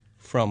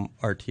from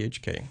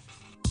RTHK.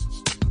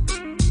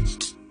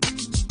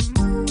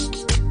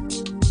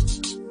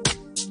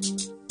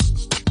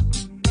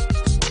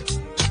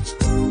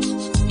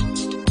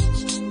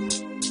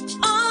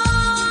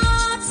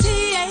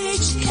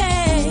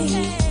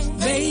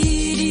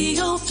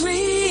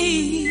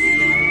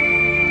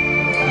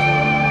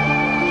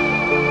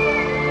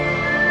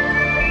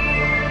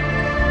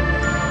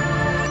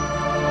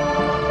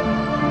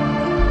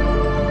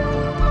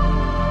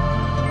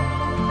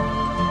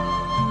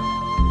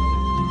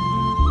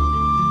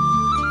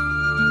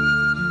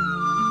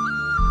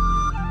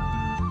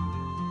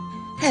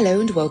 Hello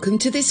and welcome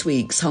to this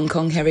week's Hong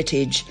Kong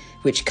Heritage,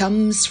 which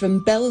comes from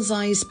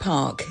Belsize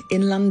Park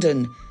in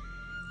London.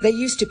 There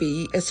used to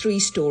be a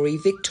 3-storey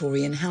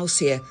Victorian house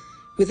here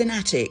with an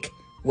attic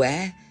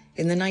where,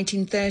 in the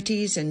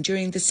 1930s and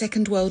during the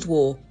Second World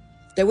War,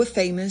 there were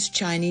famous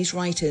Chinese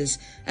writers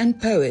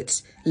and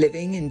poets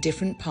living in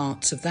different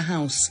parts of the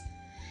house.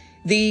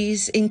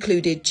 These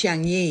included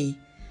Chiang Yi,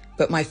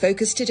 but my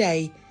focus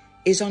today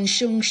is on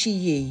Hsiungs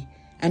Yi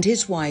and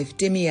his wife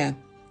Dimia.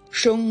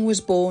 Hsiung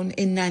was born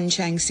in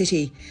Nanchang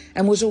City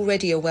and was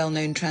already a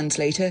well-known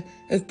translator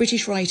of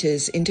British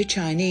writers into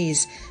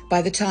Chinese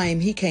by the time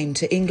he came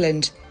to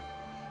England.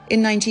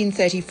 In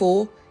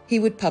 1934, he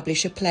would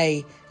publish a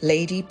play,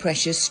 Lady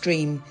Precious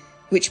Stream,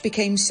 which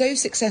became so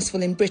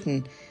successful in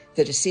Britain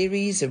that a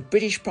series of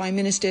British Prime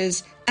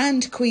Ministers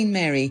and Queen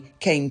Mary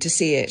came to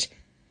see it.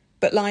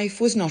 But life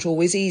was not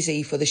always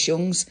easy for the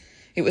Hsiungs.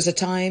 It was a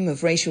time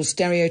of racial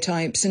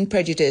stereotypes and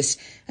prejudice,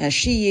 as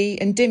Shi Yi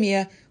and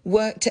Dimia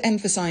worked to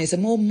emphasise a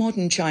more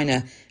modern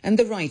China and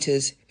the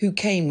writers who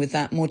came with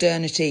that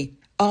modernity.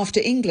 After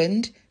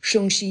England,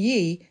 Hsiungs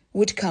Yi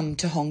would come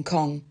to Hong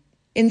Kong.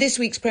 In this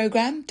week's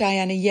programme,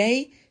 Diana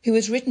Ye, who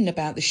has written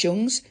about the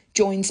Hsiungs,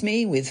 joins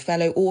me with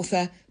fellow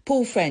author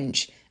Paul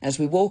French as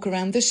we walk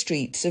around the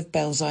streets of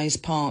Belsize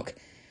Park.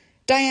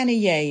 Diana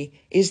Ye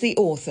is the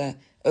author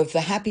of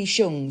The Happy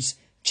Hsiungs,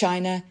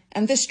 China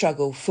and the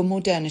Struggle for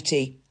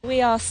Modernity.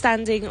 We are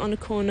standing on a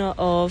corner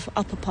of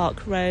Upper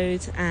Park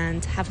Road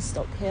and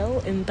Haverstock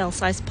Hill in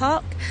Belsize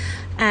Park,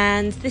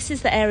 and this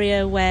is the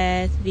area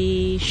where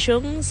the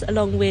Hsiungs,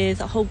 along with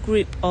a whole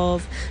group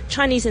of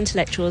Chinese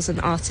intellectuals and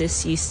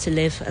artists, used to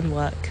live and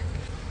work.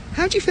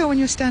 How do you feel when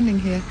you're standing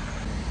here?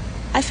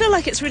 I feel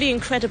like it's really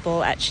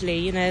incredible,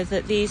 actually,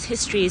 that these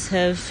histories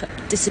have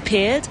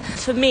disappeared.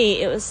 For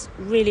me, it was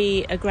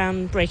really a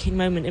groundbreaking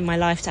moment in my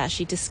life to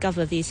actually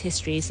discover these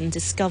histories and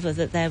discover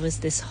that there was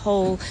this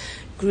whole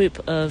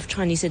group of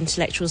Chinese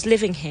intellectuals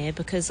living here,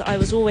 because I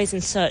was always in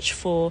search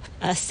for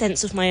a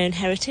sense of my own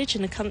heritage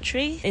in a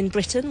country, in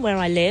Britain, where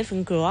I live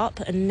and grew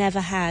up, and never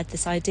had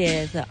this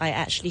idea that I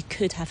actually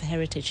could have a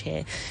heritage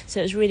here.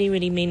 So it was really,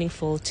 really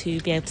meaningful to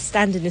be able to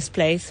stand in this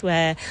place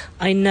where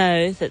I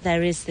know that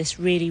there is this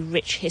really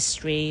rich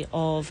history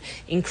of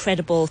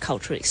incredible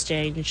cultural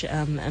exchange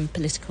and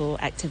political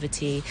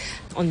activity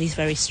on these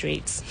very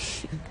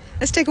streets.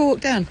 Let's take a walk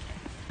down.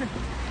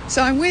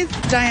 So I'm with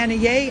Diana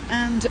Ye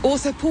and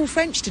author Paul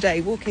French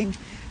today, walking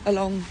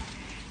along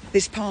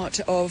this part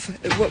of,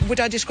 what would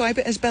I describe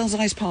it as,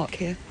 Belsize Park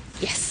here?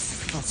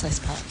 Yes, Belsize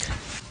Park.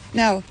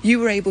 Now, you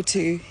were able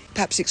to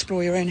perhaps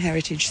explore your own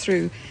heritage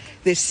through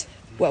this,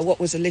 well, what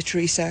was a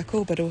literary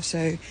circle, but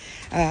also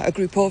a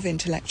group of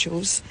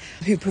intellectuals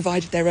who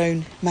provided their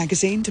own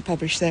magazine to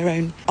publish their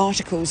own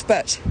articles,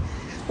 but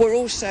were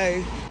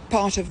also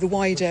part of the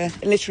wider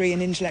literary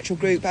and intellectual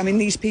group. I mean,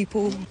 these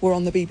people were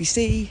on the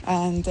BBC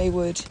and they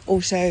would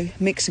also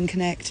mix and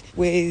connect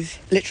with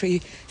literary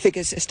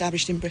figures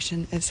established in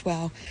Britain as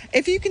well.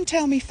 If you can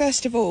tell me,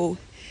 first of all,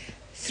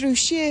 through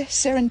sheer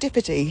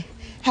serendipity,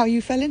 how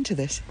you fell into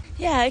this.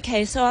 Yeah,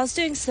 okay, so I was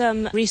doing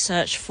some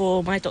research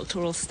for my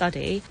doctoral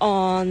study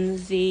on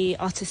the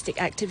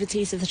artistic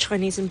activities of the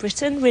Chinese in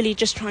Britain, really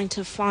just trying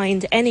to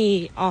find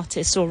any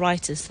artists or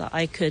writers that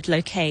I could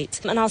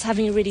locate. And I was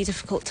having a really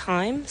difficult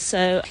time,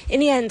 so in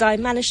the end I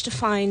managed to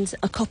find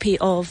a copy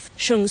of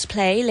Hsiung's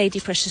play,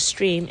 Lady Precious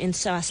Stream, in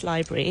SOAS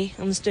Library.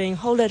 I was doing a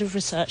whole load of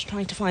research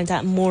trying to find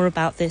out more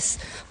about this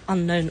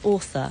unknown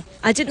author.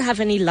 I didn't have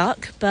any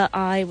luck, but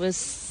I was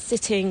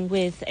sitting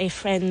with a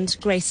friend,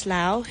 Grace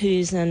Lau,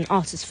 who's an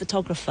artist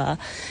photographer,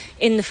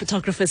 in the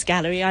photographer's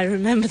gallery. I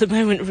remember the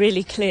moment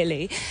really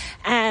clearly.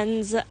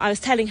 And I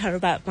was telling her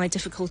about my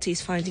difficulties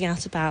finding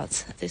out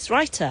about this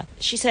writer.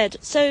 She said,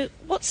 "So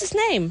what's his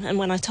name?" And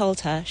when I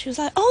told her, she was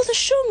like, "Oh, the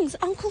Hsiungs,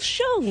 Uncle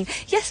Hsiung.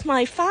 Yes,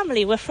 my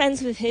family, we're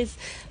friends with his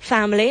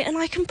family, and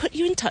I can put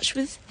you in touch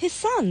with his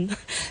son."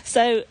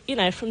 So,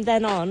 from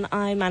then on,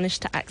 I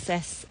managed to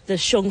access the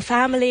Hsiung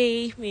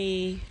family.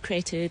 We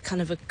created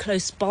kind of a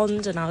close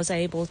bond, and I was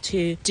able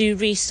to do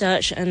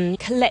research and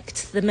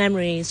collect the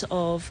memories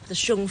of the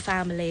Hsiung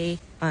family.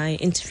 I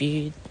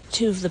interviewed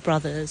 2 of the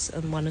brothers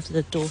and 1 of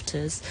the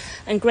daughters.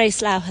 And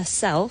Grace Lau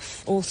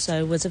herself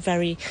also was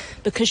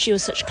because she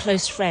was such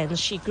close friends,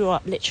 she grew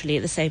up literally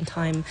at the same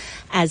time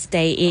as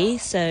Dei Yi,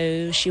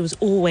 so she was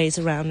always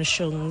around the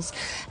Hsiungs,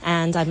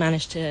 and I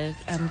managed to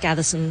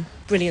gather some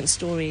brilliant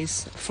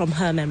stories from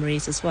her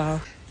memories as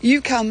well.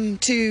 You come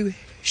to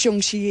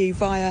Hsiungs Yi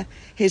via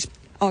his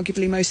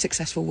arguably most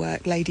successful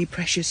work, Lady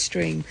Precious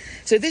Stream.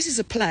 So this is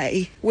a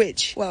play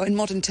which, well, in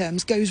modern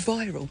terms, goes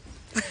viral.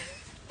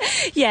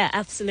 Yeah,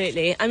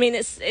 absolutely. I mean,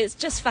 it's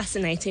just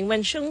fascinating.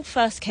 When Hsiung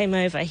first came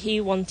over,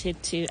 he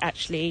wanted to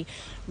actually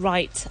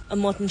write a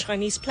modern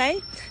Chinese play.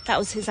 That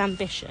was his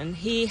ambition.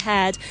 He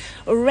had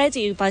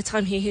already, by the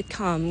time he had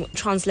come,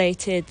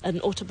 translated an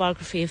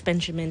autobiography of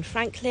Benjamin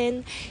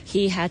Franklin.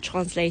 He had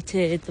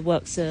translated the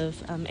works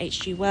of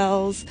H.G.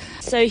 Wells.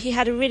 So he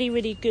had a really,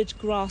 really good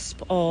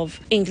grasp of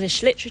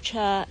English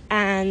literature,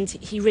 and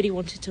he really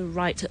wanted to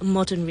write a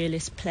modern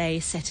realist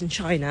play set in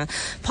China.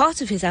 Part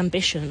of his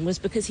ambition was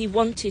because he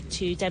wanted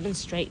to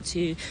demonstrate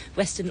to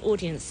Western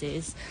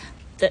audiences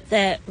that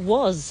there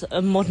was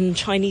a modern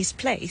Chinese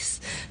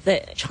place,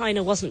 that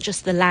China wasn't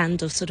just the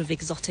land of sort of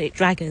exotic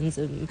dragons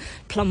and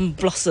plum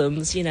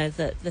blossoms, you know,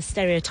 the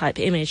stereotype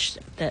image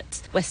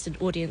that Western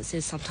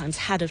audiences sometimes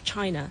had of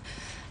China.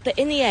 But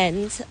in the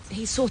end,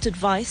 he sought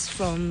advice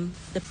from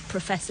the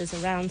professors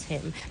around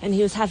him, and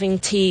he was having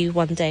tea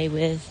one day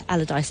with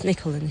Allardyce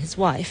Nicholl and his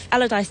wife.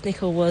 Allardyce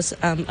Nicholl was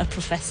a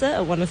professor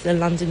at one of the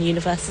London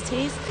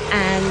universities,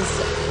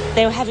 and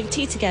they were having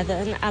tea together,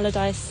 and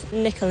Allardyce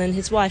Nicholl and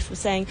his wife were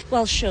saying,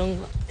 well,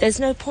 Hsiung, there's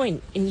no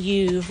point in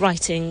you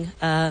writing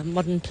a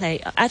modern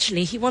play.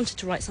 Actually, he wanted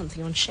to write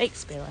something on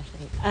Shakespeare, I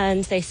think.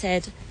 And they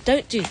said,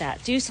 don't do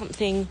that. Do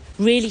something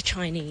really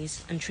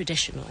Chinese and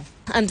traditional.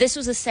 And this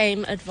was the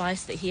same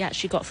advice that he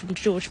actually got from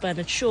George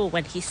Bernard Shaw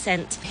when he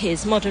sent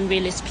his modern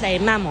realist play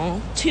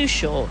Maman to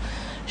Shaw.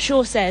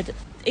 Shaw said,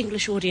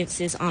 English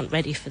audiences aren't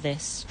ready for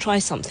this. Try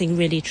something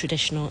really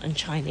traditional and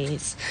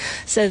Chinese.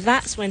 So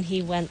that's when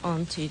he went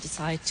on to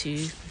decide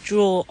to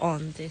draw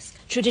on this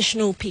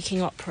traditional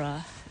Peking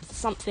opera,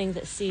 something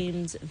that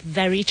seems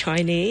very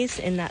Chinese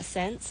in that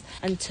sense,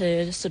 and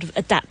to sort of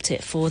adapt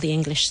it for the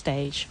English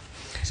stage.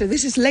 So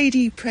this is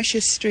Lady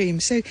Precious Stream.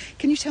 So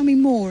can you tell me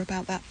more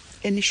about that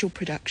initial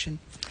production?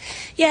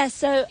 Yeah,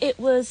 so it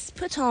was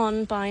put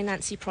on by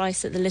Nancy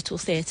Price at the Little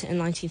Theatre in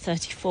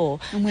 1934.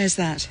 And where's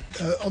that?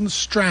 On the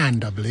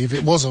Strand, I believe.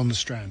 It was on the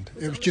Strand.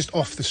 It was just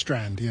off the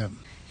Strand, yeah.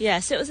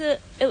 Yes, it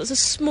was a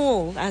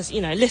small, as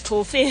you know,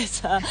 little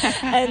theatre,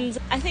 and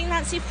I think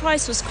Nancy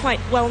Price was quite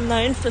well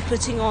known for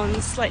putting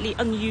on slightly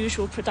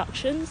unusual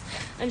productions,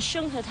 and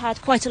Hsiung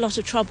had quite a lot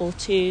of trouble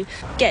to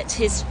get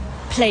his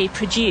play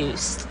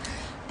produced.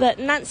 But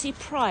Nancy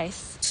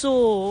Price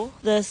saw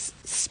the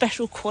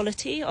special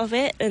quality of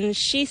it, and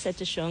she said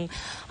to Hsiung,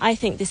 I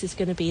think this is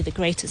going to be the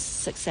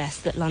greatest success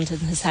that London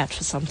has had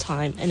for some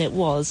time, and it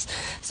was.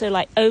 So,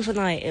 like,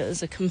 overnight, it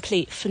was a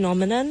complete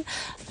phenomenon.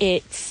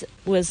 It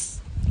was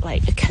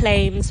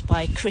acclaimed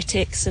by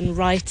critics and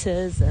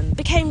writers, and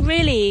became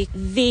really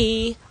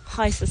the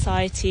high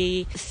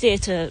society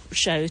theatre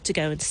show to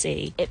go and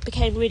see. It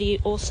became really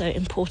also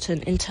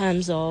important in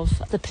terms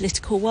of the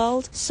political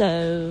world.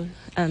 So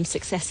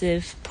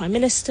successive prime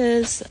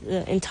ministers,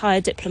 the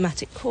entire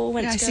diplomatic corps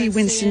went to go and see it. I see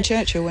Winston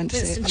Churchill went to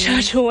see it. Winston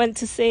Churchill went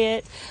to see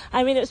it.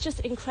 I mean, it was just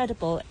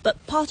incredible.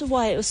 But part of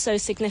why it was so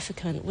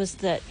significant was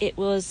that it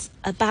was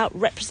about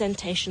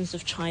representations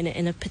of China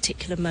in a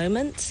particular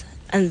moment.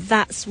 And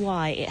that's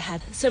why it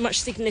had so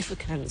much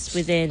significance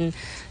within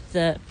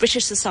the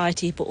British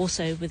society, but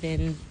also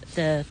within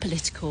the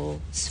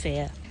political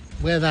sphere.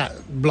 Where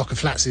that block of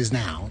flats is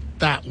now,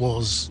 that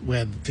was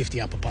where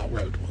 50 Upper Park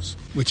Road was,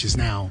 which is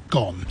now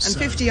gone. And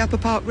 50 Upper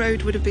Park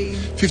Road would have been?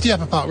 50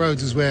 Upper Park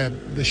Road is where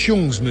the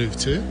Hsiungs moved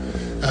to,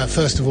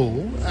 first of all,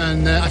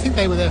 and I think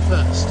they were there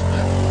first.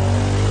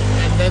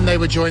 And then they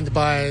were joined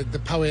by the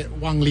poet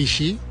Wang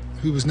Lixi,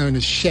 who was known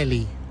as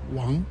Shelley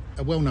Wang,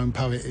 a well-known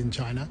poet in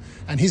China,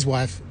 and his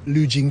wife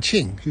Lu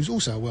Jingqing, who's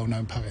also a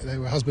well-known poet. They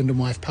were a husband and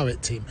wife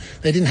poet team.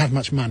 They didn't have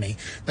much money.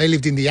 They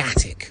lived in the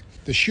attic.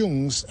 The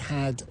Hsiungs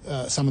had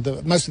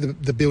most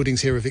of the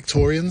buildings here are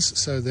Victorians,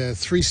 so they're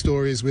 3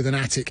 stories with an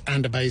attic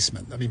and a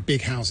basement. I mean,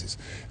 big houses,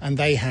 and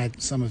they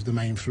had some of the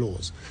main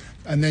floors.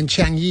 And then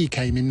Chang Yi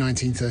came in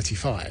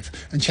 1935,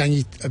 and Chang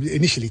Yi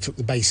initially took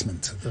the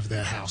basement of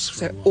their house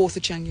for a while. Author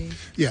Chang Yi?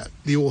 Yeah,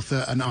 the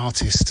author and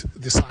artist,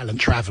 the silent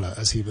traveller,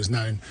 as he was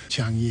known,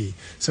 Chang Yi.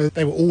 So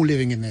they were all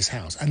living in this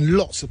house, and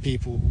lots of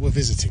people were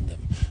visiting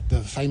them.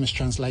 The famous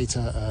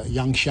translator,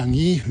 young Xiang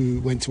Yi,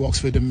 who went to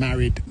Oxford and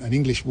married an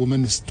English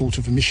woman,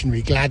 daughter of a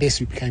missionary, Gladys,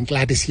 who became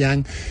Gladys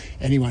Yang.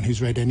 Anyone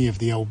who's read any of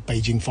the old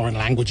Beijing foreign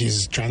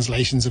languages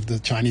translations of the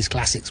Chinese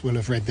classics will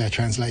have read their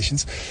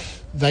translations.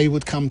 They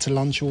would come to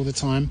lunch all the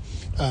time.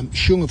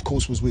 Hsiung, of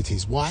course, was with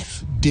his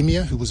wife,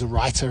 Dimia, who was a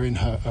writer in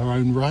her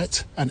own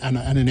right, and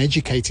an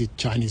educated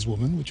Chinese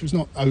woman, which was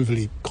not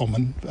overly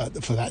common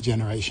for that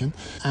generation.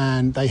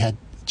 And they had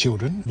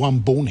children, one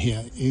born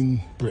here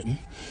in Britain.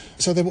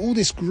 So there were all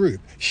this group.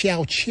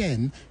 Xiao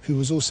Qian, who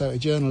was also a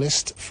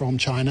journalist from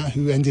China,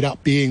 who ended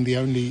up being the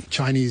only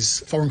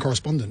Chinese foreign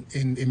correspondent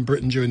in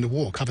Britain during the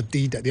war, covered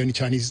D-Day, the only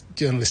Chinese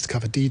journalist to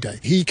cover D-Day.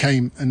 He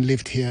came and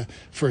lived here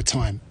for a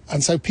time.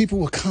 And so people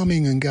were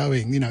coming and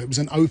going. It was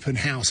an open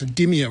house. And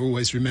Dimia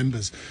always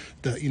remembers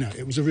that,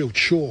 it was a real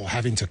chore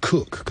having to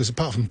cook, because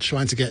apart from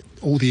trying to get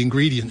all the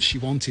ingredients she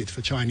wanted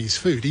for Chinese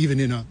food, even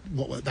in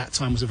what at that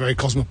time was a very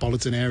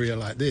cosmopolitan area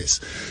like this,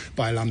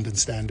 by London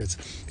standards,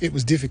 it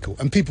was difficult.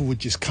 And people would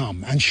just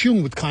come. And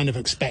Hsiung would kind of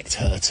expect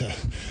her to,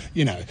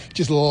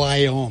 just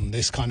lay on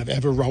this kind of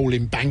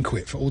ever-rolling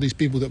banquet for all these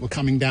people that were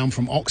coming down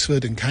from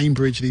Oxford and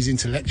Cambridge, these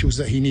intellectuals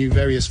that he knew,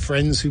 various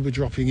friends who were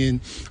dropping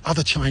in,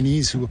 other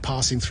Chinese who were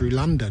passing through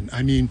London.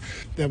 I mean,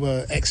 there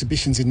were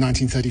exhibitions in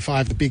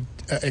 1935, the big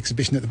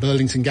exhibition at the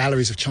Burlington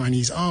Galleries of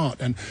Chinese Art,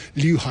 and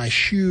Liu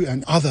Haishu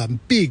and other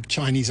big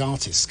Chinese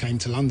artists came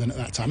to London at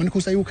that time. And of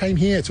course they all came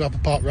here to Upper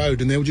Park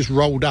Road, and they all just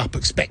rolled up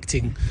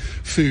expecting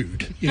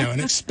food,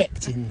 and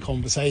expecting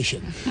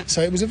conversation.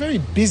 So it was a very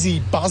busy,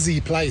 buzzy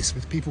place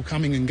with people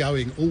coming and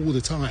going all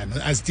the time,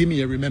 as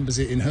Dimia remembers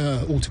it in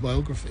her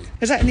autobiography.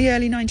 Is that in the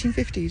early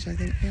 1950s, I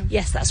think? Yeah.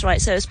 Yes, that's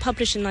right. So it was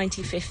published in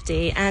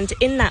 1950, and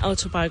in that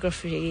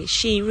autobiography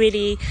she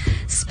really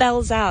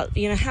spells out,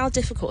 how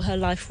difficult her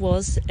life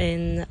was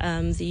in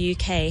the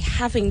UK,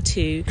 having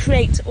to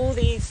create all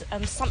these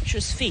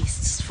sumptuous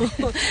feasts for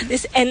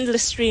this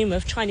endless stream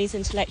of Chinese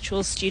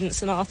intellectuals,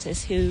 students and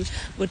artists who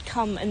would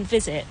come and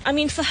visit. I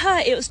mean, for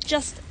her it was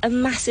just a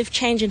massive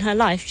change in her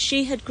life.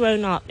 She had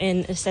grown up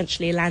in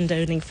essentially a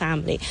landowning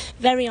family,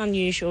 very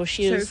unusual.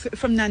 She was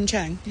from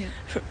Nanchang. Yeah.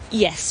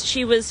 Yes,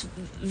 she was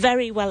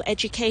very well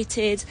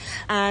educated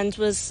and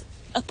was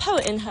a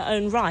poet in her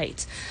own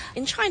right.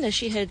 In China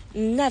she had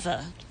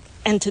never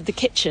entered the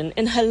kitchen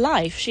in her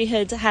life. She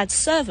had had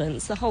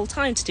servants the whole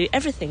time to do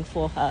everything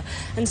for her,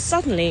 and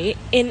suddenly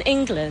in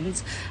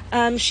England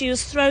she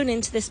was thrown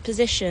into this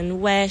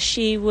position where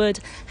she would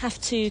have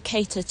to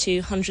cater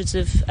to hundreds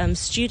of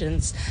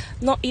students,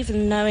 not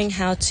even knowing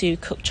how to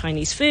cook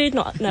Chinese food,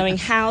 not knowing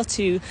how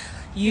to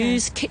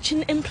use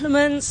kitchen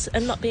implements,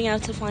 and not being able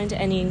to find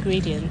any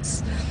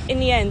ingredients. In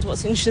the end,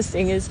 what's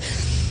interesting is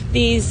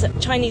these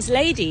Chinese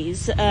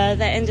ladies, there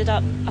ended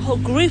up a whole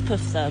group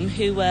of them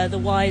who were the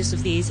wives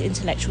of these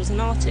intellectuals and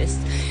artists,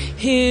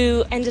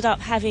 who ended up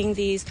having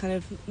these kind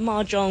of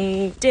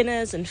mahjong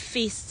dinners and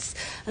feasts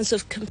and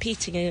sort of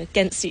competing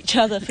against each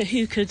other for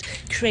who could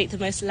create the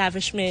most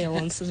lavish meal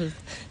on sort of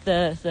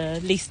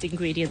the least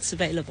ingredients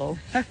available.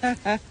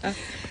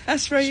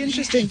 That's very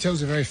interesting. She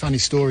tells a very funny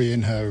story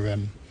in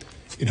her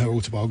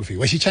autobiography,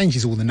 where she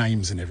changes all the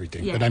names and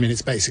everything. Yeah. But I mean,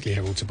 it's basically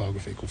her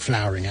autobiography called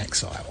Flowering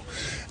Exile.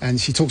 And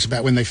she talks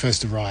about when they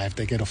first arrived,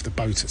 they get off the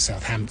boat at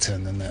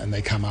Southampton and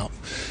they come up.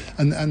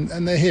 And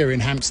they're here in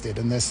Hampstead,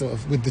 and they're sort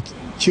of with the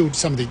children,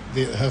 some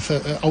of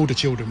her older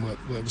children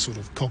were sort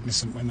of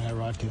cognizant when they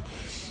arrived here.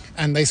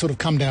 And they sort of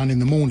come down in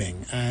the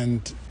morning,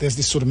 and there's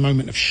this sort of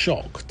moment of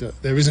shock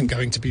that there isn't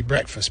going to be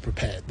breakfast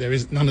prepared.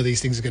 None of these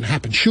things are going to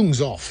happen.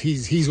 Hsiung's off.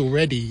 He's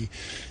already,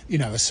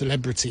 a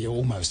celebrity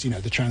almost.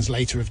 The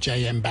translator of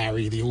J.M.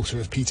 Barrie, the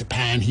author of Peter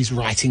Pan. He's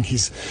writing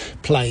his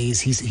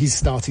plays. He's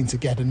starting to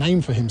get a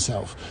name for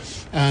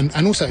himself, and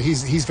also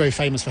he's very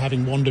famous for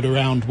having wandered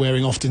around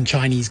wearing often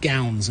Chinese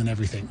gowns and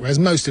everything. Whereas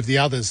most of the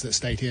others that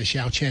stayed here,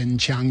 Xiao Chen,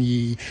 Chiang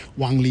Yi,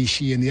 Wang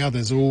Lixi, and the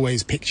others are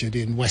always pictured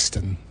in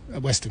Western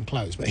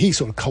clothes, but he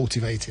sort of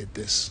cultivated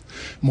this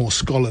more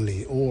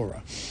scholarly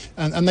aura.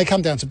 And they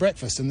come down to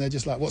breakfast, and they're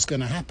just like, what's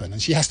going to happen?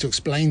 And she has to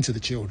explain to the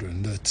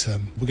children that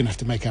we're going to have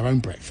to make our own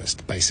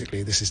breakfast,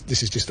 basically. This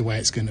is just the way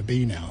it's going to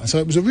be now. And so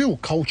it was a real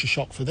culture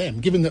shock for them,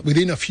 given that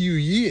within a few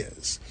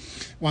years,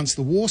 once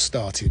the war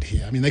started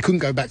here, I mean, they couldn't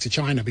go back to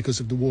China because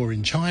of the war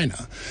in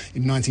China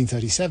in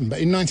 1937, but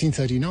in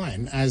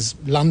 1939, as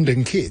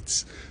London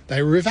kids,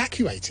 they were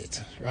evacuated,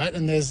 right?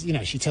 And there's,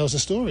 she tells a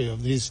story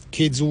of these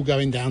kids all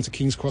going down to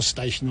King's Cross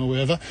Station or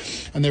wherever,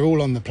 and they're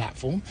all on the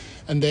platform,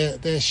 and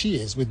there she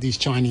is with these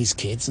Chinese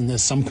kids, and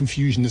there's some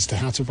confusion as to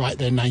how to write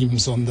their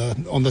names on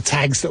the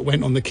tags that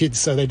went on the kids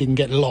so they didn't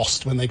get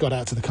lost when they got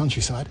out to the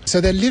countryside.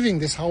 So they're living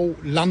this whole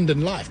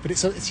London life, but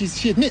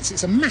she admits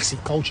it's a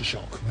massive culture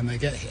shock when they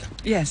get here.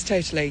 Yes,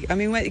 totally. I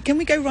mean, can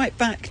we go right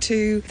back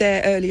to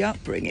their early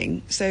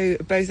upbringing? So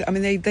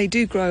they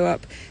do grow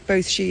up,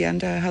 both she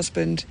and her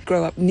husband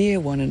grow up near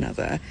one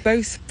another,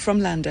 both from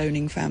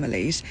landowning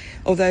families,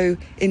 although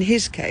in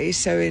his case,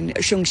 so in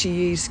Hsiung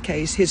Shiyi's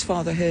case, his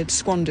father had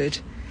squandered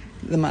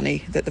the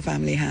money that the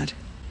family had.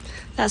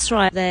 That's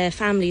right. Their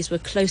families were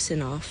close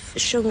enough.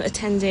 Hsiung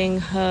attending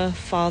her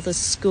father's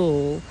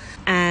school,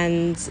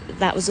 and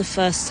that was the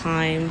first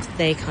time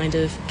they kind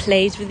of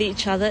played with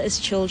each other as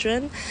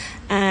children.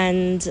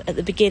 And at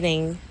the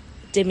beginning,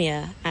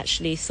 Dimia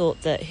actually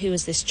thought that who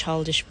was this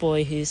childish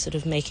boy who's sort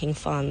of making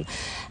fun,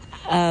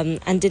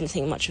 and didn't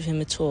think much of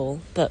him at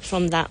all. But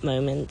from that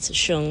moment,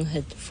 Hsiung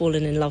had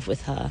fallen in love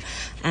with her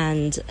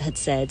and had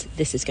said,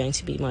 this is going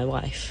to be my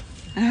wife.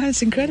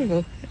 It's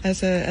incredible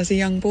as a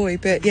young boy.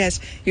 But yes,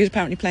 he was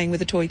apparently playing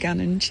with a toy gun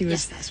and she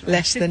was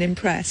less than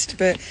impressed.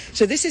 But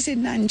so this is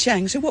in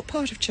Nanchang. So what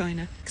part of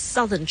China?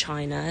 Southern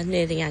China,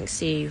 near the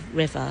Yangtze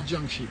River.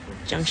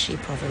 Jiangxi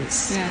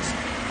province. Yes.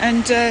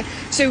 And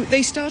so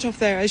they start off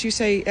there, as you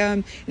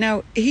say.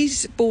 Now,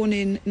 he's born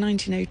in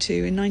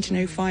 1902. In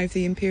 1905,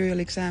 the imperial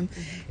exam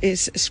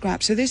is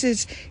scrapped. So this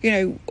is,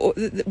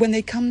 when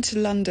they come to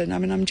London, I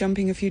mean, I'm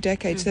jumping a few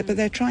decades there, but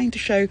they're trying to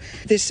show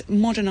this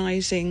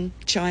modernising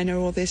China,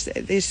 or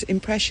this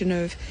impression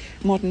of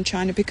modern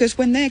China, because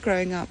when they're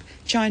growing up,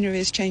 China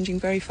is changing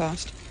very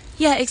fast.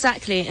 Yeah,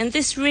 exactly. And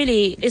this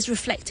really is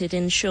reflected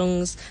in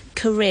Hsiungs'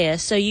 career.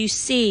 So you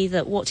see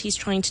that what he's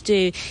trying to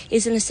do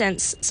is, in a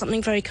sense,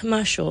 something very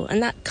commercial.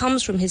 And that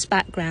comes from his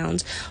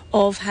background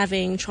of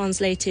having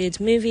translated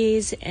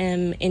movies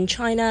in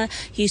China.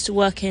 He used to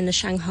work in the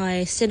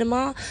Shanghai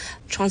cinema,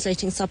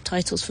 translating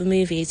subtitles for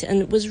movies,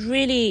 and was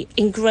really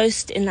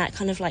engrossed in that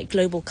kind of like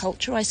global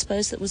culture, I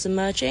suppose, that was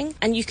emerging.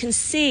 And you can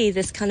see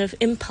this kind of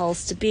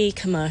impulse to be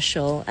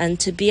commercial and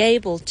to be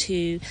able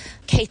to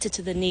cater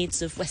to the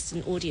needs of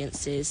Western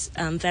audiences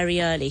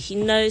very early. He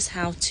knows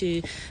how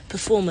to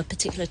perform a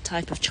particular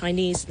type of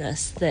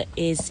Chineseness that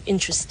is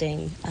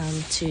interesting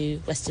to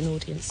Western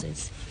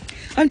audiences.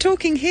 I'm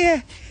talking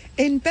here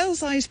in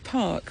Belsize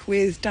Park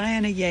with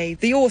Diana Ye,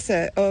 the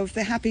author of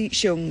The Happy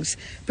Hsiungs,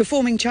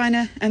 Performing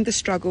China and the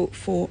Struggle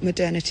for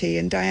Modernity.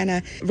 And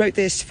Diana wrote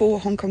this for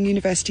Hong Kong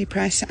University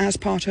Press as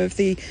part of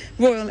the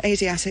Royal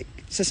Asiatic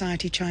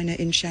Society China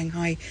in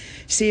Shanghai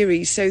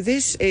series. So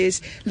this is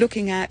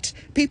looking at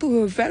people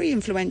who are very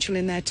influential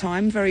in their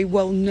time, very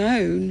well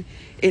known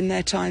in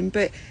their time,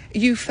 but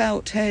you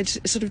felt had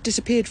sort of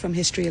disappeared from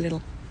history a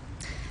little.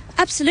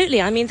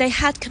 Absolutely. I mean, they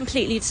had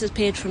completely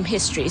disappeared from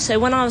history. So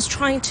when I was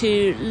trying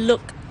to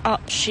look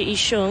up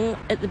Hsiung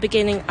at the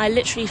beginning, I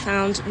literally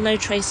found no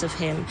trace of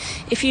him.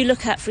 If you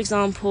look at, for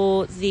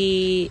example,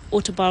 the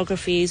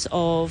autobiographies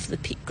of the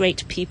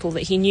great people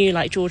that he knew,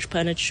 like George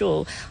Bernard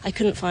Shaw, I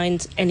couldn't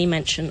find any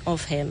mention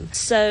of him.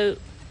 So,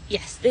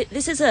 yes,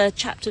 this is a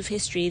chapter of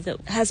history that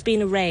has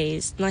been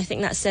erased, and I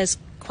think that says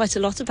quite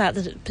a lot about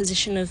the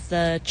position of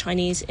the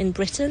Chinese in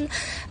Britain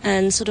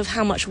and sort of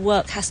how much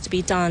work has to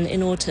be done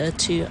in order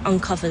to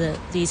uncover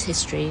these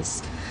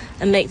histories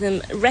and make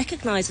them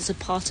recognised as a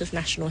part of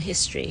national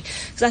history.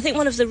 Because I think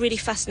one of the really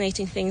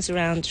fascinating things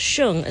around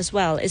Hsiung as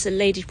well is that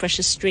Lady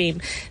Precious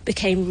Stream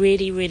became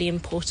really, really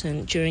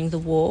important during the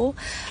war.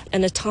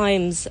 And the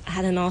Times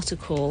had an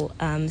article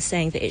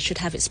saying that it should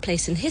have its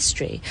place in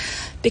history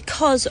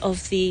because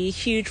of the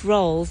huge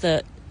role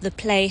that the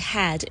play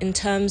had in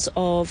terms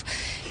of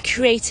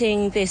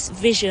creating this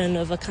vision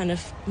of a kind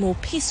of more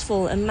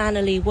peaceful and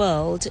mannerly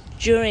world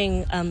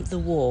during the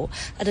war,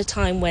 at a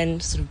time when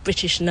sort of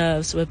British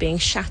nerves were being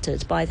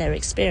shattered by their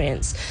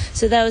experience.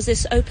 So there was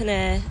this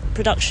open-air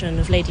production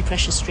of Lady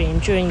Precious Stream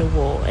during the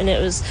war, and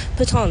it was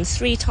put on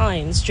 3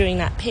 times during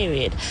that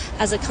period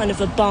as a kind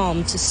of a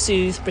balm to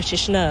soothe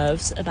British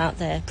nerves about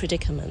their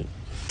predicament.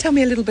 Tell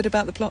me a little bit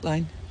about the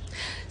plotline.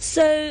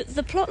 So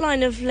the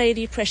plotline of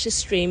Lady Precious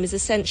Stream is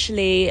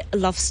essentially a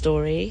love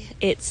story.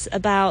 It's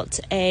about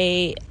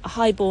a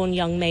highborn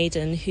young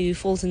maiden who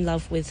falls in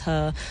love with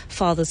her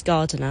father's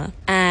gardener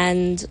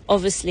and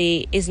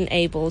obviously isn't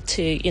able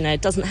to,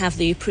 doesn't have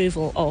the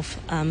approval of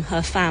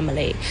her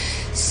family.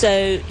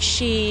 So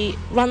she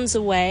runs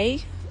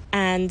away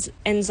and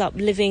ends up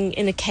living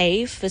in a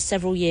cave for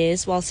several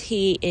years whilst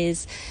he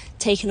is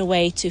taken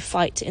away to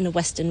fight in the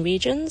western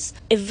regions.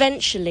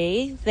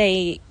 Eventually,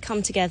 they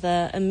come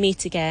together and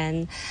meet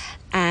again,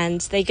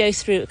 and they go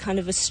through kind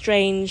of a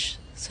strange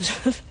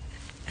sort of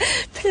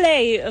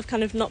play of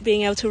kind of not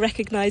being able to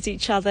recognise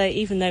each other,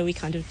 even though we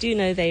kind of do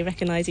know they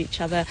recognise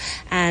each other,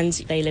 and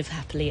they live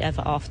happily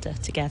ever after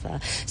together.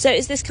 So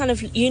it's this kind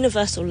of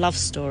universal love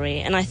story,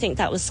 and I think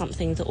that was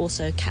something that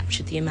also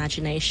captured the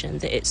imagination,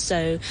 that it's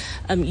so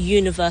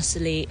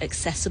universally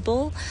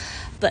accessible.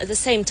 But at the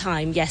same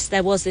time, yes,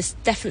 there was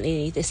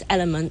definitely this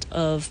element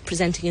of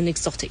presenting an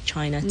exotic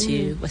China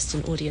to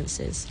Western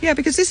audiences. Yeah,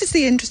 because this is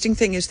the interesting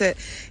thing is that,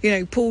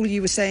 Paul,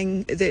 you were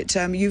saying that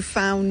you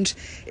found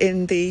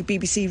in the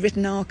BBC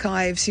written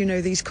archives,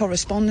 these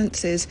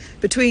correspondences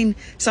between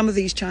some of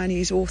these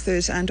Chinese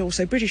authors and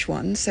also British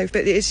ones. So,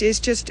 but it's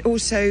just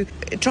also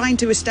trying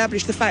to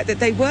establish the fact that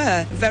they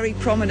were very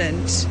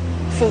prominent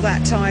for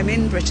that time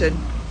in Britain.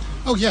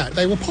 Oh, yeah,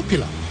 they were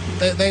popular.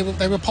 They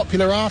were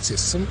popular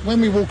artists. And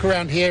when we walk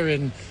around here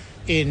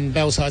in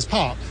Belsize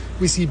Park,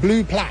 we see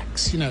blue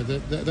plaques,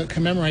 that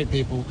commemorate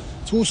people,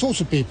 to all sorts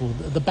of people.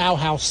 The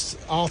Bauhaus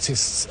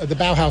artists, the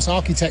Bauhaus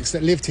architects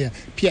that lived here,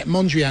 Piet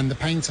Mondrian, the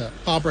painter,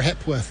 Barbara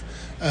Hepworth,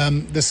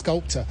 the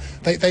sculptor.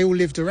 They all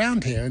lived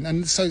around here,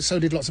 and so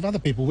did lots of other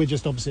people. We're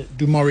just opposite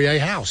Du Maurier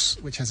House,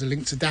 which has a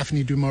link to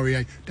Daphne du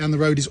Maurier. Down the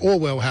road is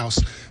Orwell House.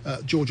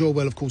 George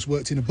Orwell, of course,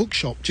 worked in a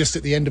bookshop just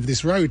at the end of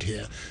this road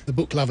here, the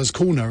Book Lovers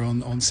Corner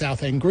on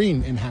South End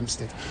Green in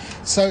Hampstead.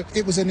 So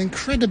it was an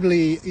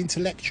incredibly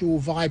intellectual,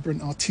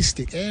 vibrant,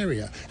 artistic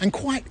area, and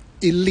quite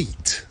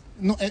elite.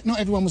 not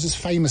everyone was as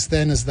famous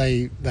then as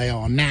they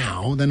are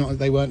now.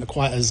 They weren't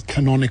quite as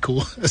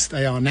canonical as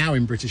they are now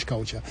in British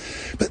culture.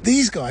 But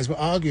these guys were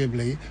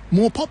arguably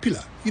more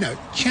popular. You know,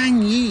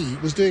 Chiang Yi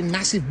was doing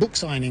massive book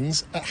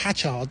signings at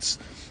Hatchard's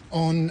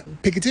on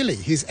Piccadilly.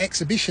 His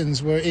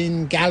exhibitions were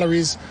in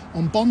galleries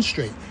on Bond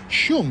Street.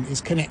 Hsiung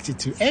is connected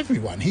to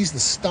everyone. He's the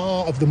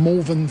star of the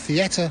Malvern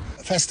Theatre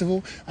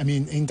Festival. I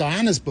mean, in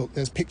Diana's book,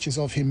 there's pictures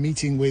of him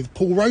meeting with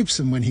Paul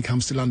Robeson when he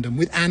comes to London,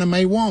 with Anna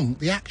May Wong,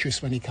 the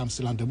actress, when he comes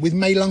to London, with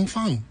Mei Lung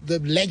Feng, the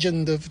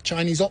legend of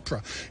Chinese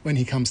opera, when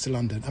he comes to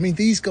London. I mean,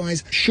 these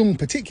guys, Hsiung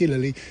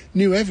particularly,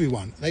 knew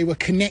everyone. They were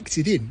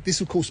connected in. This,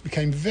 of course,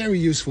 became very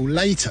useful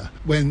later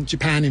when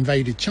Japan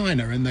invaded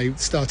China and they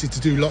started to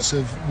do lots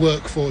of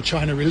work for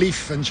China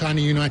Relief and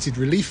China United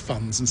Relief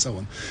Funds and so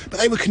on. But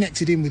they were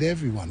connected in with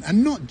everyone,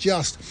 and not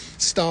just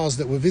stars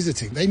that were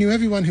visiting. They knew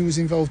everyone who was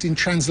involved in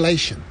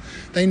translation.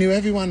 They knew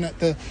everyone at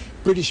the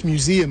British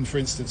Museum, for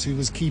instance, who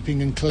was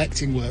keeping and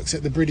collecting works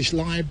at the British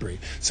Library.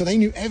 So they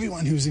knew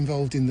everyone who was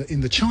involved in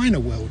the China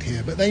world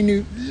here, but they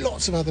knew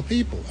lots of other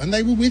people, and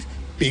they were with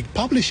big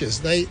publishers.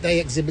 They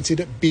exhibited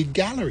at big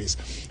galleries.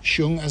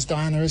 Hsiung, as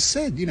Diana has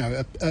said, you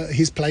know,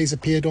 his plays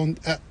appeared on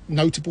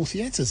notable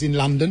theatres in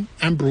London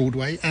and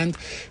Broadway and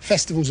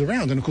festivals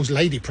around. And of course,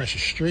 Lady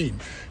Precious Stream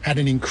had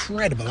an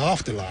incredible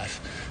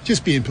afterlife,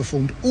 just being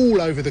performed all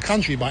over the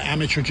country by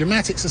amateur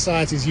dramatic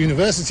societies,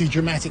 university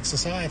dramatic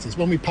societies.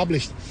 When we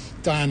published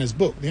Diana's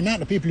book, the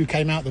amount of people who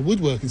came out the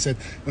woodwork and said,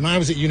 when I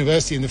was at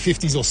university in the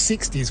 50s or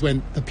 60s,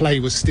 when the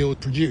play was still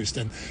produced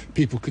and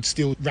people could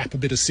still wrap a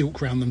bit of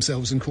silk around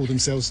themselves and call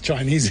themselves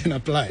Chinese in a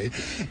play,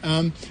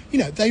 you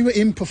know, they were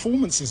in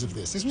performances of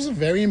this. This was a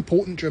very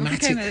important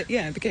dramatic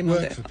it became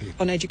work for people.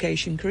 On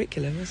education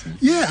curricula, wasn't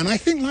it? Yeah, and I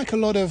think like a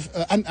lot of,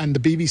 and the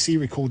BBC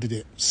recorded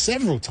it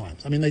several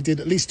times. I mean, they did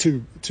at least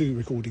two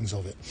recordings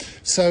of it.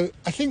 So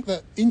I think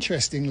that,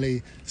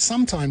 interestingly,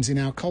 sometimes in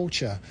our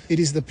culture, it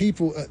is the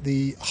people at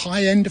the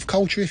high end of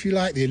culture, if you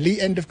like, the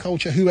elite end of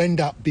culture, who end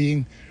up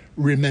being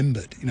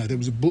remembered. You know, there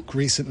was a book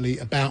recently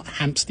about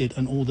Hampstead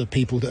and all the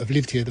people that have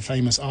lived here, the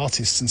famous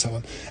artists and so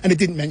on, and it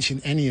didn't mention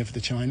any of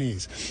the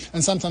Chinese.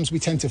 And sometimes we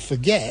tend to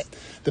forget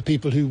the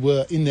people who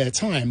were, in their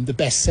time, the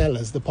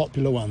bestsellers, the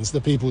popular ones,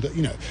 the people that,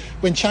 you know,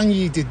 when Chiang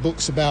Yi did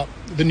books about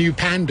the new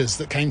pandas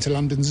that came to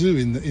London Zoo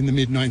in the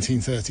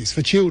mid-1930s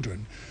for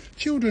children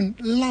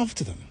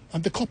loved them.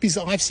 And the copies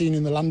that I've seen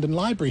in the London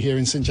Library here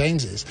in St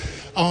James's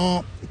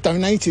are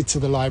donated to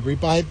the library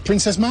by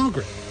Princess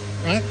Margaret,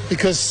 right?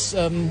 Because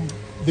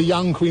the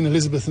young Queen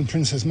Elizabeth and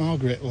Princess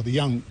Margaret, or the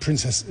young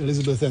Princess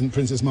Elizabeth and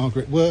Princess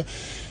Margaret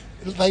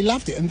they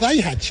loved it, and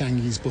they had Chiang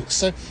Yi's books.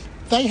 So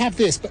they have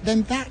this, but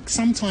then that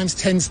sometimes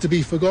tends to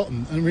be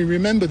forgotten, and we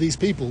remember these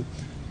people,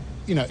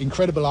 you know,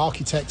 incredible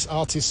architects,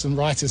 artists and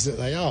writers that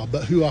they are,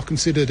 but who are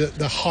considered at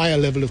the higher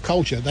level of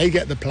culture. They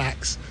get the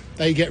plaques,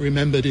 they get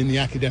remembered in the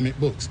academic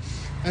books.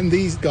 And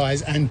these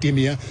guys, and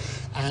Dimia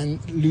and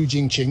Lu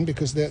Jingqing,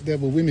 because there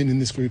were women in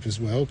this group as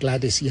well,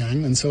 Gladys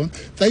Yang and so on,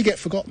 they get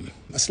forgotten,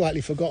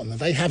 slightly forgotten.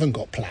 They haven't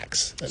got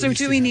plaques. So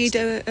do we need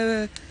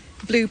a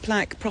blue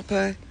plaque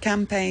proper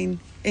campaign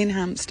in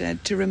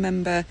Hampstead to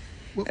remember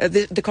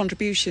the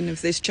contribution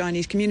of this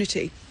Chinese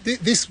community?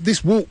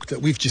 This walk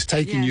that we've just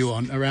taken you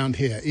on around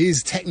here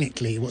is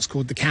technically what's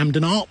called the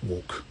Camden Art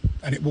Walk,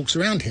 and it walks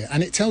around here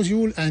and it tells you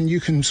all, and you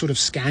can sort of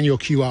scan your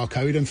QR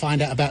code and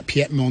find out about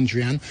Piet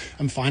Mondrian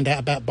and find out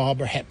about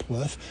Barbara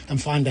Hepworth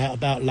and find out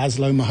about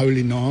Laszlo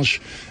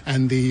Moholy-Nagy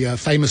and the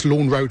famous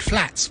Lawn Road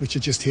Flats, which are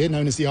just here,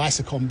 known as the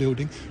Isocom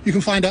building. You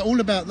can find out all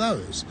about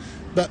those,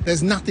 but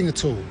there's nothing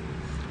at all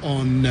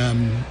on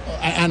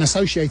and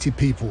associated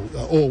people,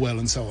 Orwell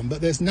and so on, but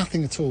there's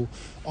nothing at all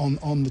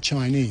on the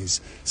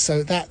Chinese.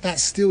 So that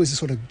still is a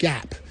sort of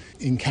gap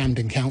in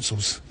Camden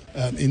Council's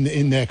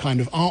in their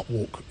kind of art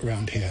walk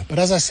around here. But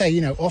as I say,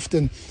 you know,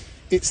 often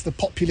it's the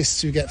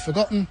populists who get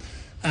forgotten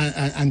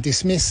and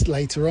dismissed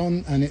later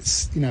on, and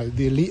it's, you know,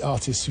 the elite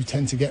artists who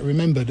tend to get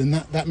remembered, and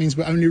that means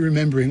we're only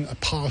remembering a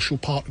partial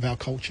part of our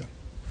culture.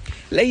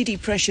 Lady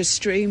Precious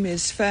Stream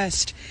is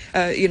first,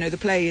 the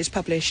play is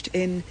published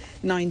in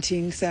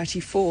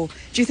 1934.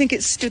 Do you think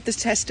it stood the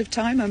test of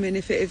time? I mean,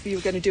 if you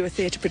were going to do a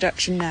theatre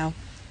production now?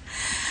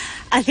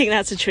 I think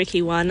that's a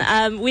tricky one.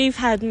 We've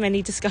had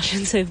many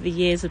discussions over the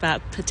years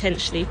about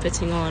potentially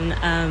putting on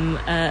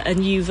a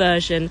new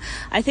version.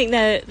 I think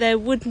there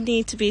would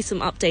need to be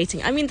some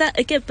updating. I mean, that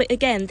again, but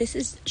again, this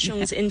is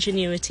Hsiung's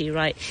ingenuity,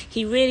 right?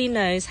 He really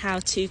knows how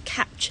to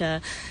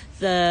capture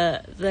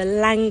the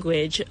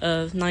language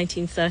of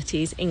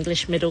 1930s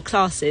English middle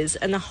classes,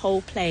 and the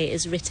whole play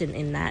is written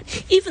in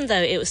that. Even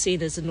though it was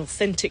seen as an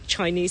authentic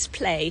Chinese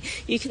play,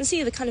 you can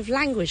see the kind of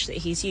language that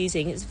he's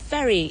using. It's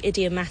very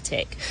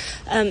idiomatic.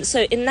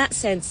 So in that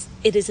sense,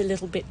 it is a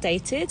little bit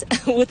dated,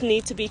 would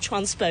need to be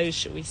transposed,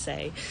 shall we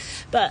say.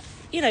 But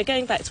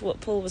going back to what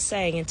Paul was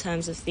saying in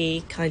terms of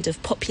the kind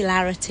of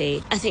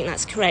popularity, I think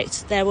that's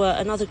correct. There were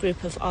another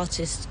group of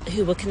artists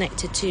who were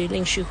connected to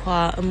Ling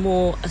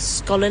Shuhua, a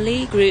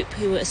scholarly group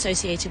who were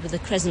associated with the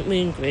Crescent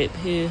Moon group,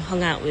 who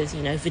hung out with,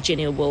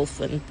 Virginia Woolf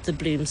and the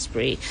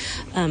Bloomsbury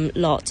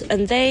lot.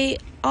 And they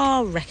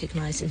are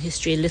recognised in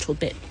history a little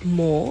bit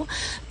more,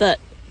 but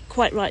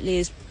quite rightly,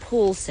 as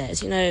Paul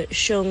says,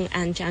 Hsiung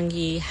and Jiang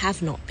Yi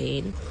have not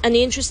been. And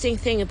the interesting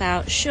thing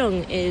about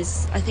Hsiung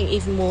is, I think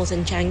even more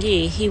than Jiang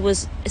Yi, he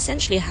was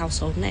essentially a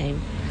household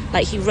name.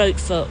 Like, he wrote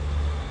for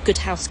Good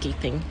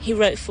Housekeeping. He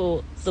wrote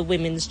for the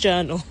Women's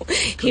Journal.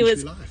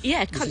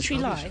 Country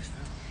Life.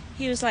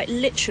 He was like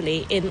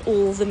literally in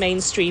all the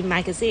mainstream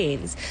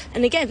magazines.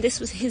 And again, this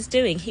was his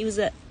doing. He was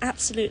an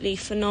absolutely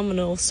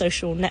phenomenal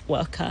social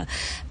networker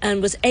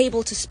and was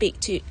able to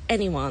speak to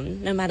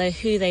anyone, no matter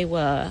who they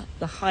were,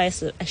 the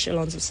highest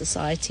echelons of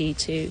society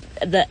to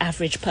the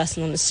average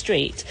person on the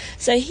street.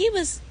 So he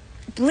was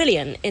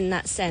brilliant in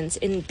that sense,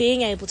 in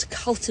being able to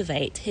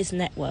cultivate his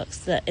networks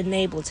that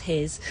enabled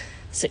his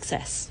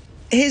success.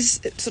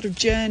 His sort of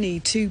journey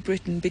to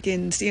Britain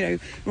begins,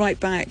 right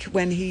back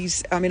when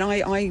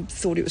I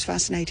thought it was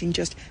fascinating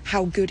just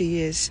how good he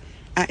is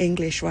at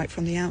English right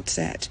from the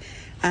outset.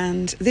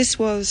 And this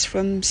was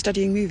from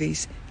studying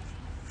movies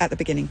at the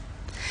beginning.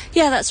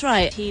 Yeah, that's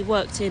right. He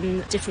worked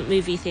in different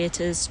movie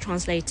theatres,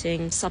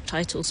 translating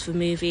subtitles for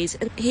movies.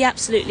 And he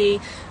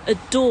absolutely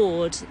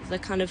adored the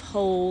kind of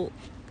whole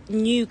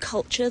new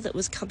culture that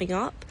was coming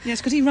up. Yes,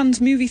 because he runs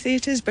movie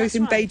theatres both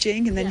in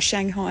Beijing and then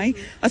Shanghai.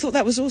 I thought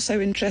that was also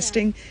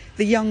interesting,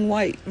 the young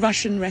white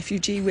Russian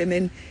refugee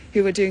women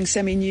who were doing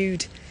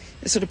semi-nude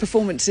sort of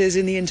performances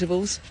in the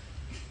intervals.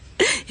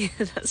 Yeah,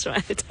 that's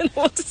right. I don't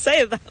know what to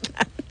say about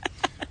that.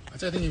 I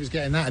don't think he was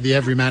getting that at the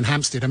Everyman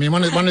Hampstead. I mean,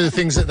 one of the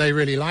things that they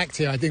really liked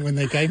here, I think, when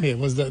they came here,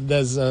 was that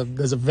there's a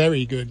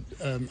very good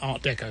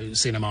Art Deco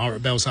cinema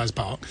at Belsize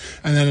Park,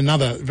 and then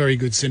another very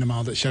good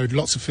cinema that showed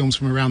lots of films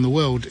from around the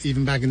world,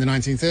 even back in the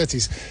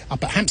 1930s,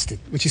 up at Hampstead,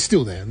 which is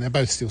still there, and they're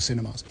both still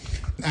cinemas.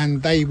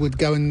 And they would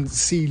go and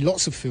see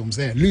lots of films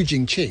there. Lu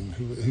Jingqing,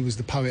 who was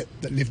the poet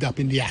that lived up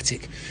in the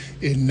attic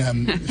in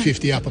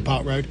 50 Upper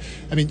Park Road,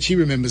 I mean, she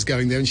remembers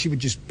going there, and she would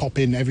just pop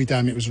in every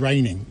time it was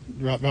raining,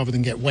 rather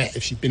than get wet.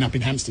 If she'd been up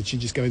in Hampstead, she'd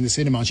just go in the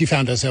cinema. And she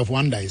found herself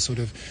one day sort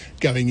of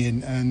going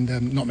in,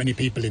 and not many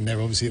people in there.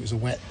 Obviously, it was a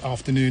wet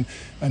afternoon,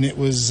 and it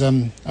was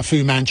a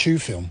Fu Manchu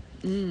film.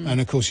 And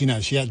of course,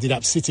 she ended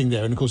up sitting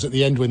there, and of course at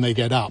the end when they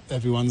get up,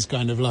 everyone's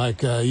kind of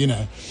like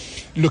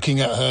looking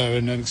at her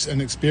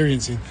and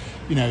experiencing,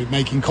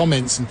 making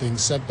comments and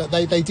things. So, but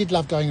they did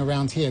love going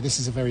around here. This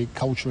is a very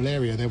cultural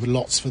area. There were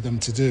lots for them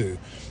to do.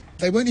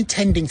 They weren't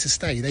intending to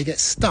stay. They get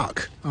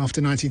stuck after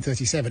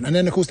 1937. And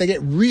then, of course, they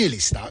get really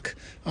stuck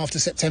after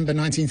September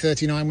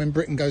 1939 when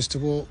Britain goes to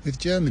war with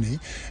Germany.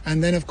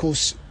 And then, of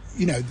course,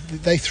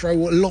 they throw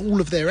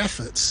all of their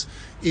efforts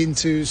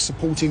into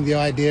supporting the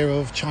idea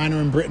of China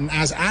and Britain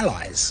as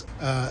allies.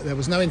 There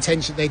was no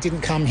intention. They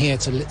didn't come here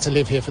to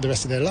live here for the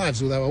rest of their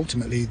lives, although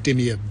ultimately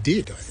Dimia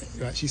did, I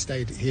think. She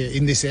stayed here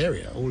in this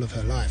area all of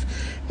her life.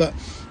 But,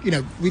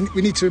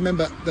 we need to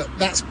remember that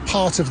that's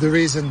part of the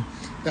reason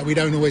that we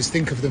don't always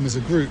think of them as a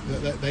group,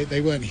 that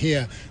they weren't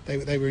here,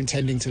 they were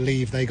intending to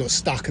leave, they got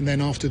stuck, and then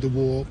after the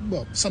war,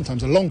 well,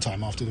 sometimes a long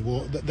time after the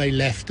war, that they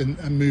left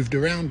and moved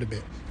around a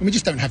bit. And we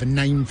just don't have a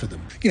name for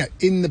them.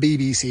 In the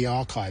BBC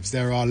archives,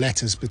 there are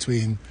letters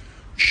between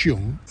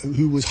Hsiung,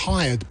 who was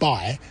hired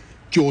by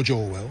George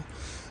Orwell,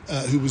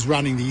 who was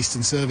running the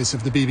Eastern Service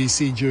of the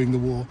BBC during the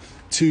war,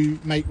 to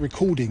make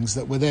recordings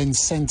that were then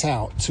sent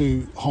out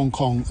to Hong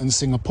Kong and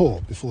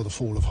Singapore before the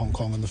fall of Hong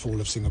Kong and the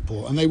fall of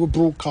Singapore. And they were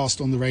broadcast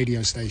on the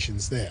radio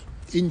stations there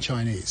in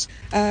Chinese.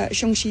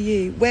 Hsiung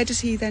Yi, where does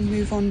he then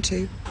move on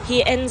to?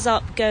 He ends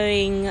up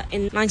going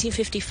in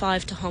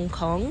 1955 to Hong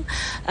Kong.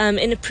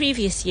 In a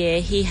previous year,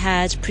 he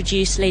had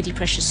produced Lady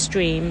Precious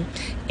Stream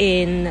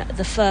in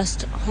the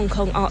first Hong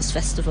Kong Arts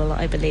Festival,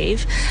 I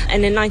believe.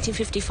 And in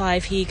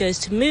 1955, he goes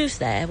to move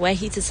there, where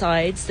he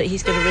decides that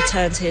he's going to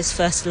return to his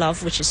first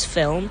love, which is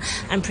film,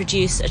 and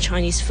produce a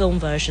Chinese film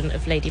version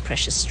of Lady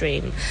Precious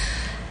Stream.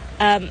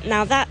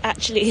 Now, that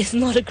actually is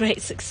not a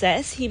great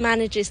success. He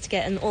manages to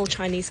get an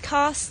all-Chinese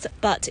cast,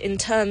 but in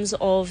terms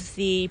of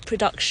the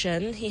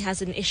production, he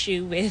has an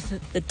issue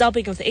with the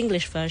dubbing of the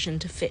English version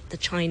to fit the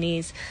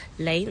Chinese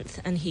length,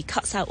 and he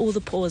cuts out all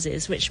the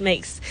pauses, which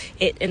makes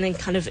it an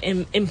kind of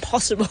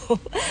impossible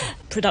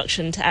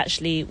production to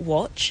actually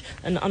watch,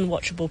 an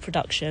unwatchable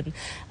production.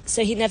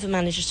 So he never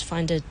manages to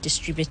find a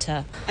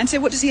distributor. And so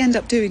what does he end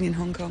up doing in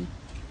Hong Kong?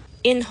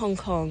 In Hong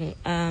Kong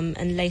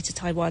and later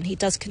Taiwan, he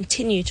does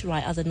continue to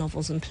write other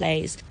novels and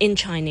plays in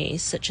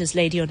Chinese, such as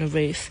Lady on a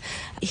Roof.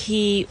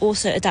 He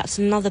also adapts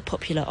another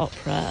popular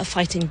opera, A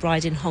Fighting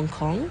Bride in Hong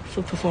Kong,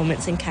 for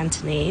performance in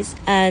Cantonese.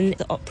 And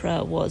the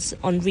opera was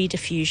on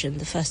Rediffusion,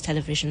 the first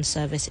television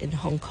service in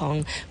Hong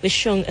Kong, with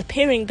Hsiung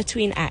appearing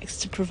between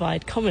acts to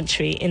provide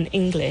commentary in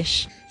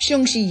English.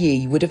 Hsiung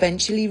Yi would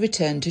eventually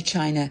return to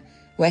China,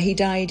 where he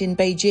died in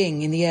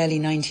Beijing in the early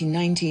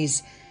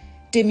 1990s.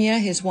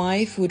 Dimia, his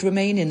wife, would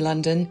remain in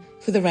London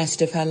for the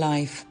rest of her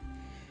life.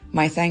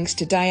 My thanks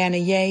to Diana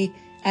Ye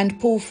and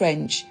Paul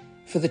French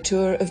for the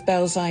tour of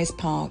Belsize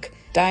Park.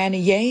 Diana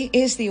Ye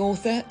is the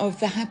author of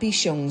The Happy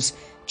Hsiungs,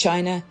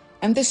 China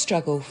and the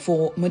Struggle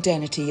for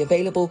Modernity,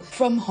 available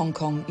from Hong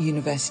Kong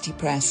University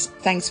Press.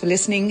 Thanks for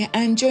listening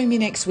and join me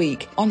next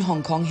week on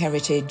Hong Kong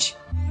Heritage.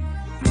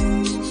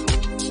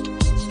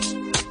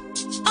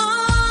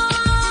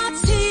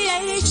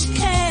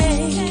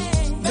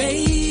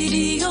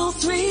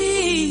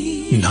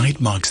 Night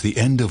marks the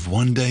end of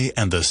one day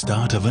and the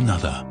start of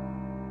another.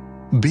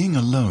 Being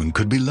alone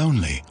could be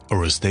lonely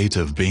or a state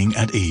of being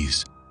at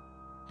ease.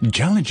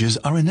 Challenges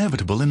are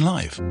inevitable in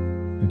life.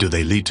 Do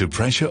they lead to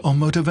pressure or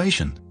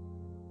motivation?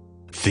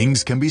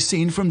 Things can be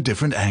seen from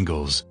different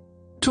angles.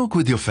 Talk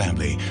with your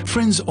family,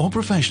 friends or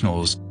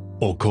professionals,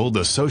 or call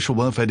the Social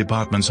Welfare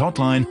Department's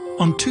hotline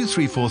on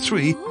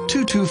 2343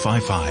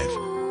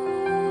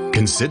 2255.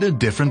 Consider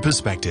different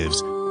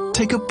perspectives.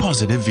 Take a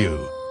positive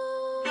view.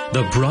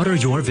 The broader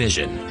your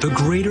vision, the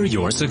greater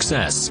your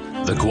success.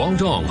 The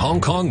Guangdong, Hong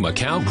Kong,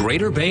 Macau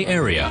Greater Bay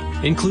Area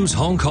includes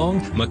Hong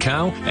Kong,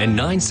 Macau, and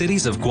 9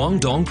 cities of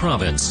Guangdong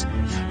Province.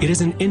 It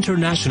is an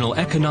international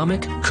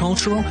economic,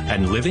 cultural,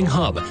 and living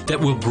hub that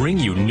will bring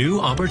you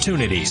new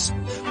opportunities.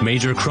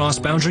 Major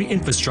cross-boundary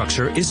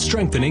infrastructure is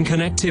strengthening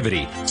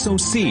connectivity, so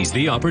seize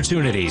the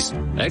opportunities.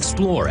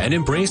 Explore and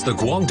embrace the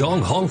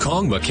Guangdong, Hong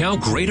Kong, Macau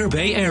Greater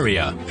Bay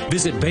Area.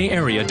 Visit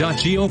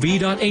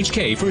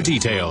bayarea.gov.hk for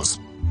details.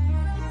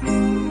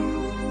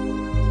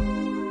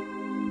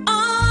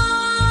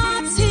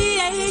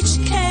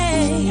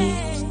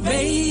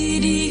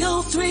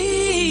 Radio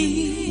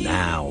 3.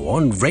 Now,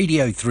 on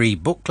Radio 3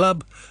 Book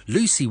Club,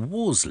 Lucy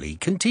Worsley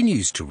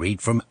continues to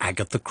read from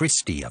Agatha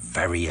Christie, a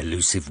very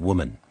elusive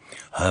woman,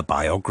 her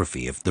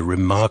biography of the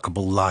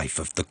remarkable life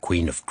of the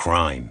Queen of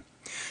Crime.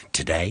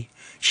 Today,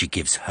 she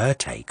gives her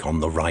take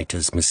on the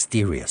writer's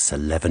mysterious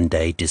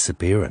 11-day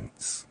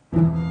disappearance.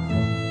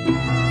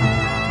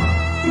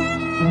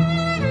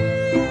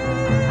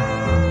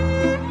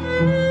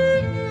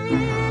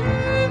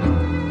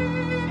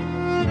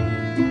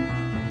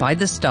 By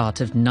the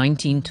start of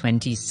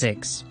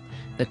 1926,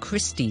 the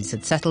Christies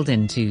had settled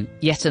into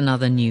yet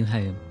another new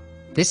home,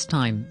 this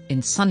time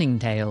in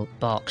Sunningdale,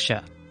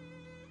 Berkshire.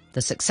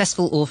 The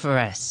successful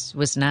authoress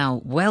was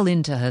now well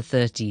into her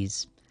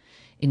 30s.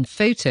 In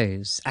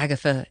photos,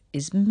 Agatha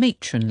is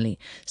matronly,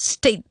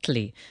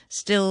 stately,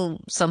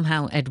 still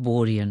somehow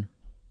Edwardian.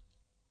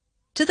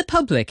 To the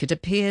public, it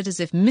appeared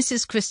as if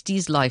Mrs.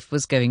 Christie's life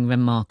was going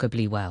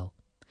remarkably well.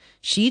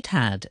 She'd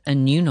had a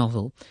new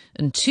novel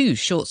and 2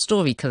 short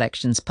story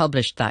collections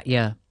published that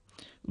year.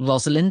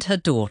 Rosalind, her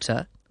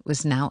daughter,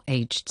 was now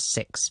aged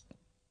 6.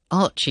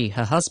 Archie,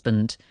 her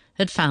husband,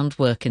 had found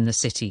work in the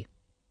city.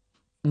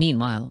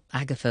 Meanwhile,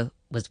 Agatha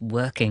was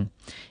working.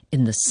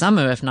 In the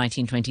summer of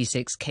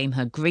 1926 came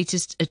her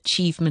greatest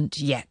achievement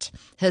yet,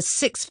 her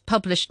 6th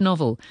published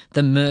novel,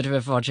 The Murder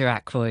of Roger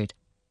Ackroyd.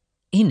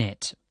 In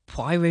it,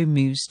 Poirot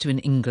moves to an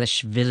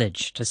English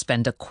village to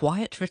spend a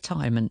quiet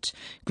retirement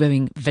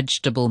growing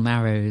vegetable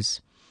marrows.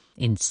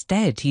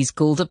 Instead, he's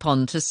called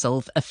upon to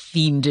solve a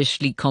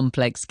fiendishly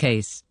complex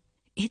case.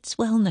 It's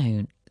well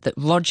known that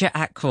Roger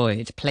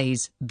Ackroyd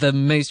plays the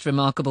most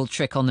remarkable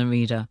trick on the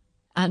reader,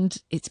 and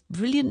its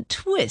brilliant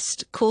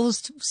twist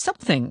caused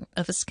something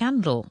of a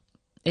scandal.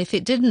 If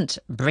it didn't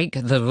break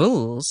the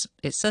rules,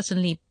 it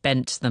certainly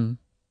bent them.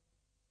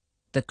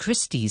 The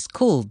Christies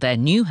called their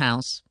new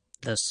house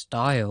the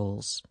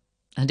Styles,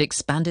 and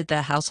expanded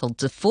their household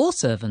to 4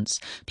 servants,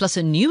 plus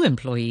a new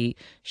employee,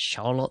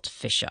 Charlotte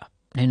Fisher,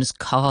 known as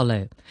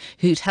Carlo,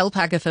 who'd help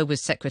Agatha with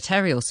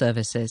secretarial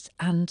services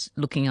and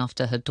looking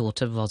after her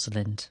daughter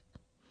Rosalind.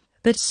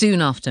 But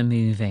soon after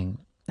moving,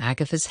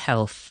 Agatha's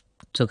health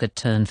took a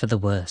turn for the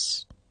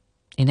worse.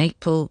 In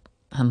April,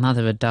 her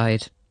mother had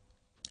died.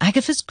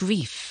 Agatha's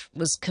grief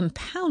was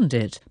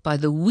compounded by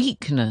the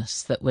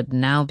weakness that would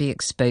now be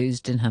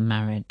exposed in her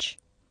marriage.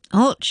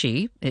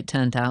 Archie, it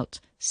turned out,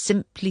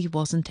 simply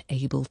wasn't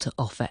able to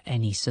offer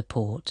any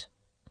support.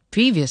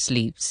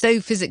 Previously so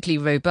physically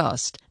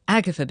robust,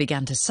 Agatha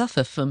began to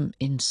suffer from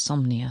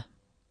insomnia.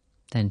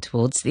 Then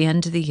towards the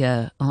end of the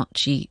year,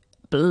 Archie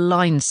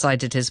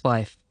blindsided his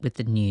wife with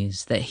the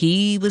news that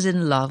he was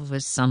in love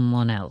with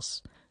someone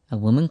else, a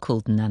woman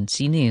called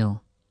Nancy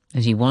Neal,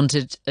 and he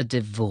wanted a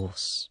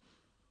divorce.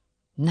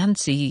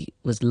 Nancy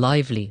was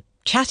lively,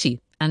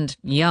 chatty, and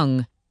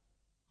young.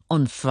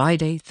 On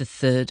Friday, the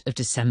 3rd of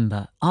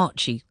December,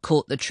 Archie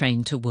caught the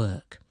train to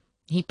work.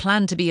 He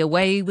planned to be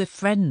away with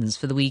friends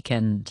for the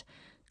weekend.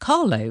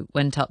 Carlo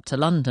went up to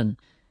London.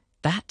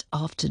 That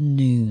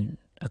afternoon,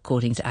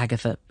 according to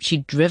Agatha,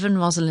 she'd driven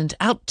Rosalind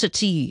out to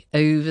tea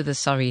over the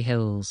Surrey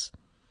Hills.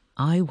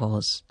 I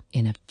was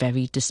in a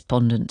very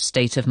despondent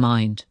state of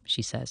mind,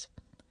 she says.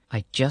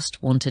 I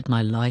just wanted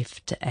my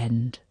life to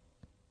end.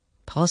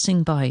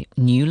 Passing by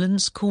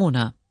Newlands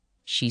Corner,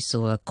 she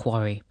saw a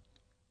quarry,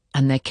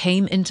 and there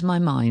came into my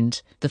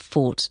mind the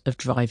thought of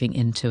driving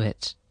into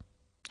it.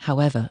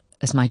 However,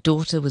 as my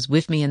daughter was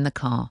with me in the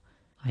car,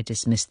 I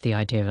dismissed the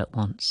idea at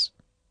once.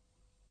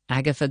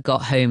 Agatha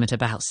got home at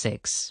about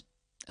 6.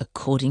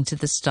 According to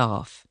the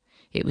staff,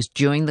 It was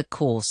during the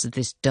course of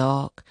this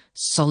dark,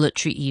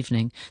 solitary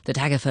evening that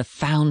Agatha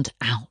found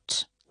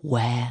out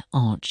where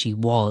Archie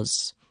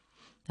was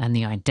and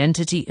the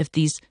identity of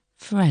these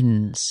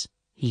friends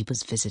he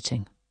was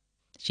visiting.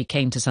 She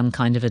came to some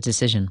kind of a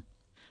decision.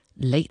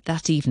 Late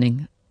that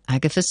evening,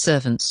 Agatha's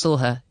servant saw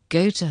her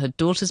go to her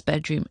daughter's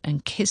bedroom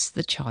and kiss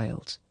the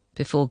child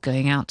before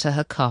going out to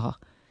her car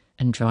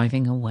and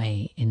driving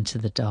away into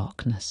the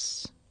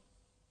darkness.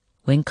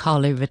 When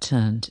Carlo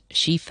returned,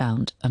 she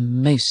found a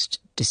most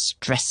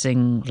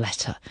distressing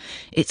letter.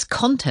 Its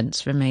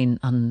contents remain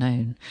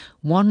unknown.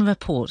 One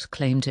report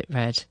claimed it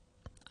read,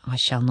 "I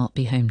shall not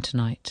be home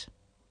tonight."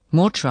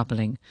 More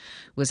troubling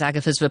was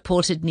Agatha's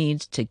reported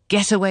need to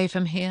get away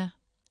from here,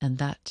 and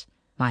that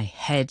 "my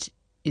head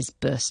is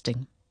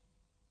bursting."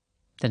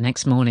 The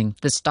next morning,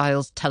 the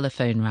Styles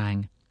telephone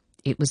rang.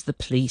 It was the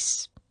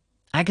police.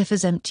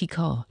 Agatha's empty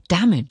car,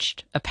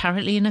 damaged,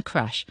 apparently in a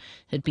crash,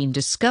 had been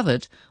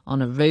discovered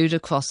on a road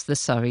across the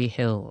Surrey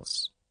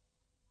Hills.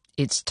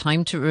 It's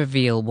time to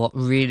reveal what really